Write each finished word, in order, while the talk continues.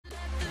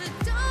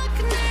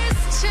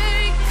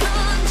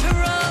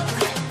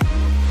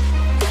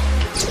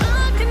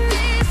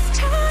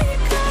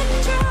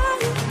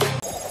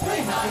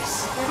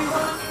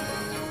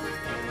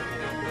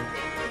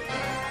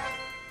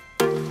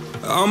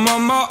I'm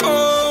on my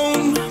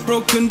own,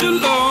 broken and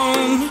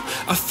alone.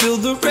 I feel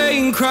the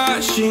rain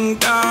crashing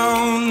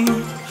down.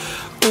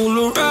 All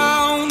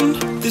around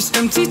this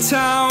empty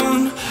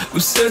town,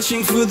 we're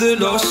searching for the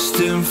lost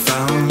and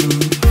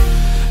found.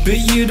 But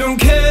you don't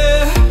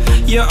care,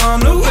 you're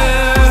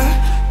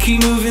unaware.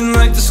 Keep moving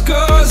like the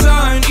scars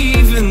aren't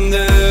even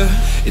there.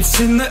 It's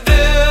in the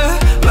air,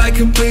 like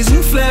a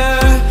blazing flare.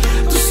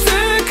 Don't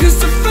stare,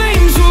 cause the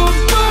flames will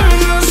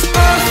burn us.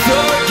 I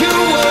thought you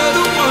were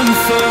the one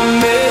for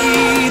me.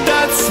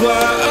 That's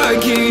why I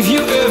gave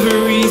you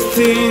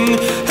everything.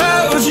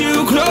 Held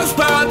you close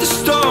by the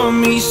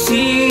stormy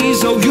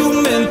seas. Oh,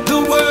 you meant the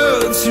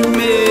world to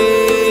me.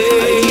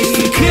 I used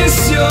to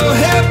kiss your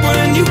head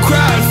when you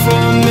cried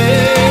for me.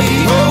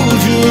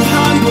 Hold your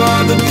hand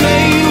while the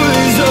pain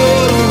was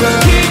over.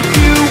 Keep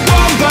you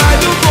warm by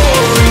the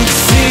roaring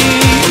sea.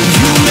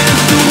 You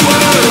meant the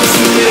world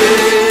to me.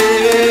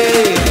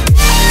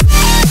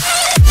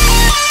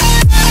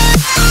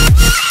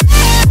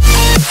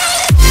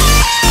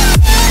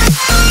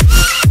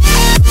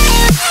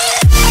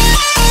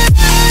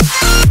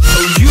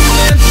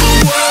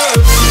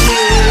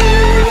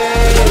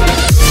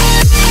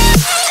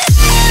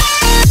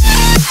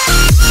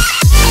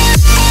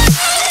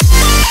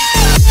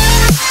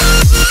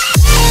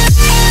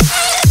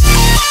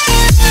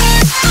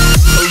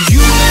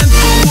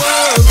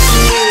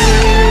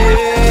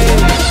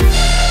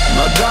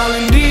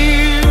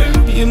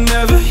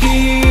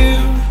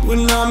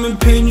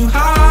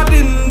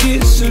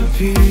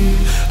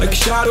 Like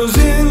shadows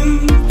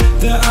in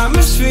the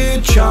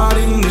atmosphere,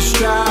 charting the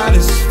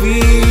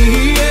stratosphere.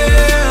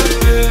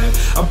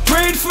 Yeah. I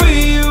prayed for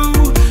you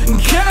and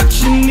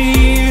kept you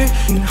near,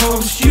 in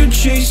hopes you'd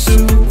chase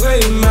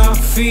away my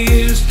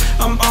fears.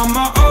 I'm on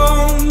my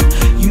own,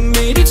 you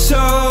made it so,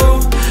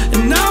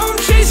 and now I'm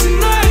chasing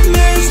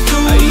nightmares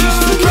too. I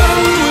used to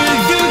run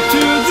with you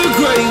through the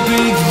great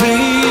big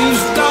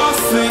leaves,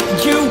 laugh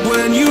at you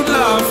when you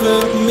laugh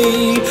at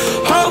me.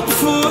 Hope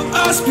for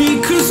us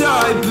because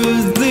I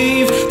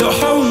believe the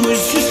home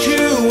was just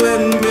you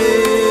and me.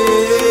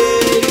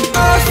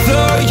 I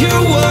thought you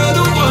were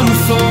the one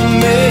for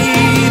me.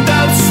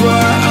 That's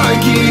why I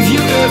gave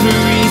you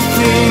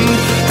everything.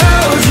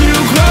 Held you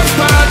close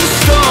by the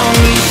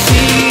stormy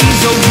seas.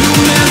 Oh, you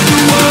meant the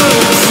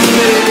world to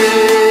me.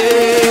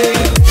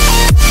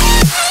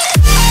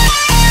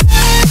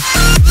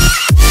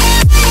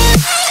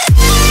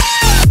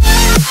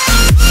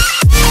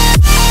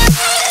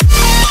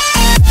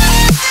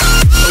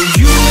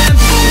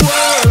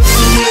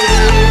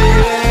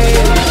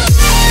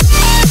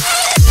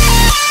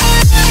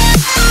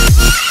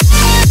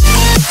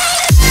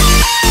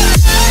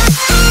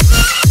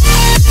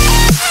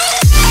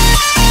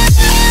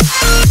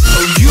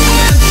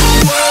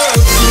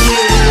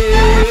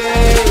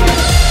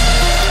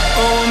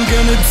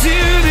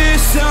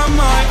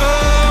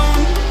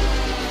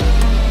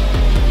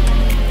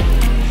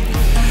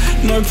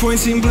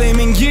 Points in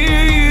blaming you,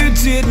 you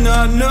did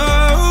not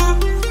know.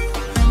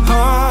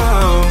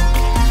 Oh,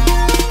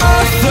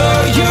 I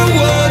thought you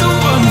were the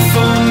one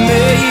for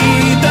me.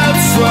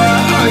 That's why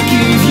I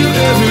gave you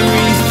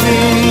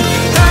everything.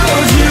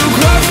 Held you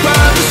close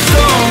by the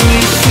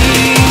stormy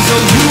seas.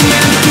 Oh, you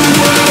meant the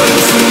world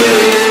to me.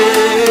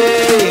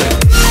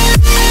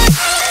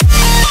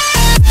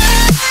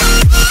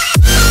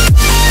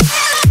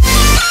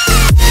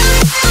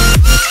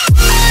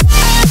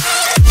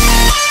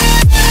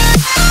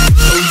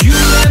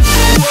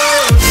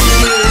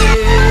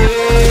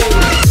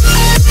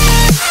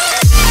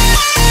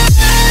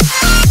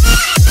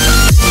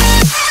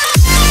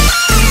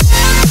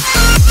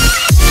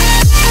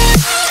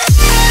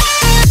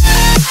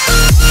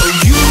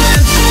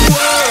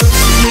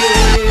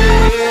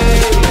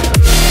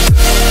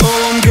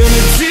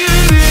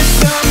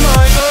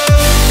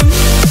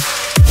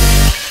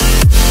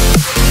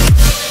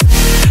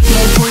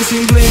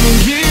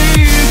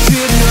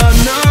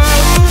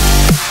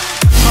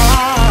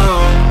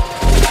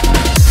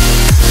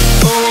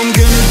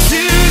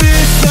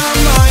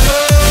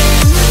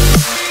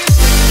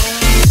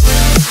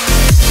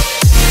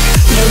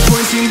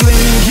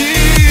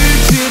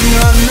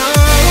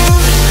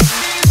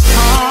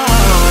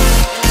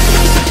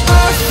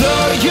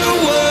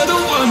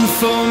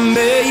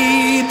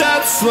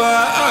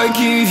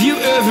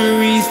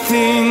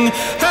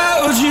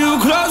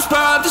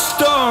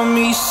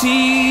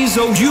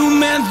 Oh, you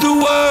meant the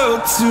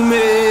world to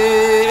me.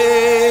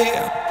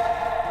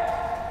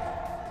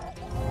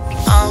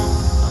 I'm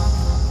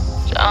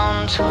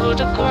down to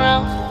the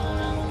ground.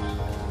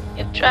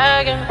 You're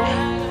dragging me.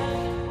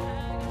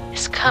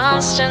 It's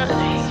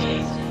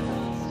constantly.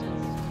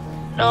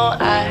 No,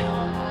 I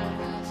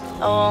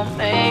won't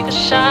make a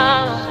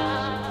sound.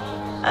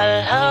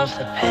 I love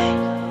the pain.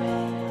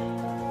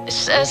 It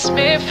sets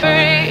me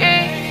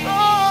free.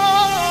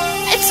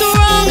 It's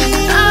wrong,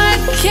 I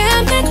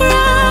can't make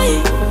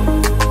right.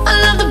 I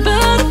love the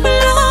better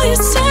below. You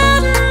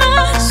tell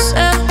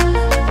myself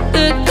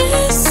that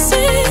this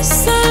is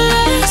the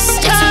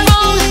last time. It's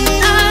wrong,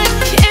 I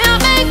can't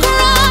make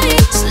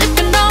right.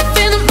 Slipping off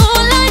in the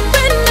moonlight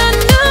when I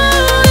knew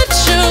that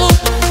you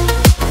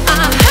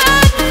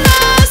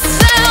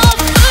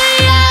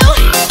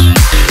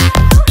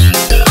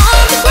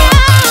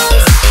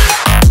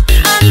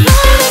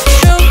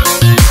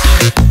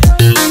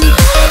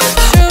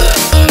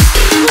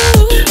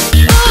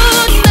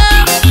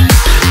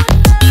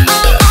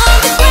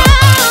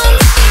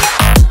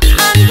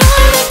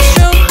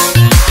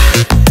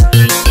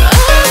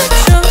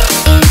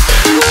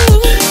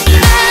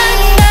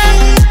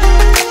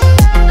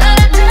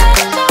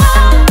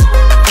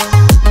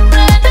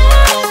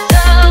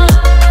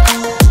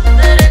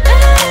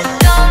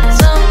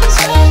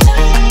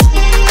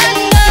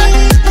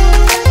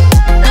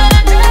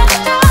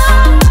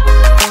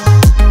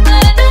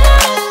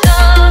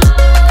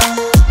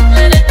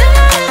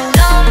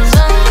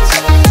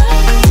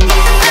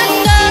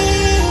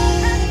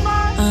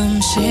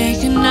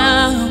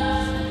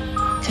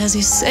 'cause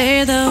you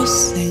say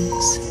those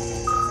things,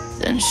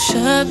 then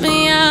shut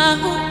me out.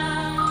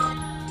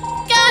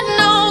 Got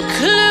no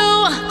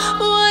clue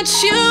what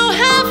you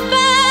have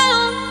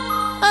found.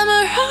 I'm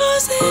a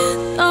rose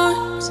in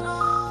thorns,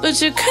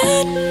 but you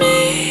cut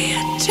me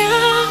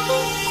down.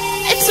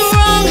 It's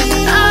wrong,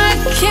 I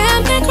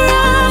can't make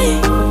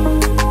right.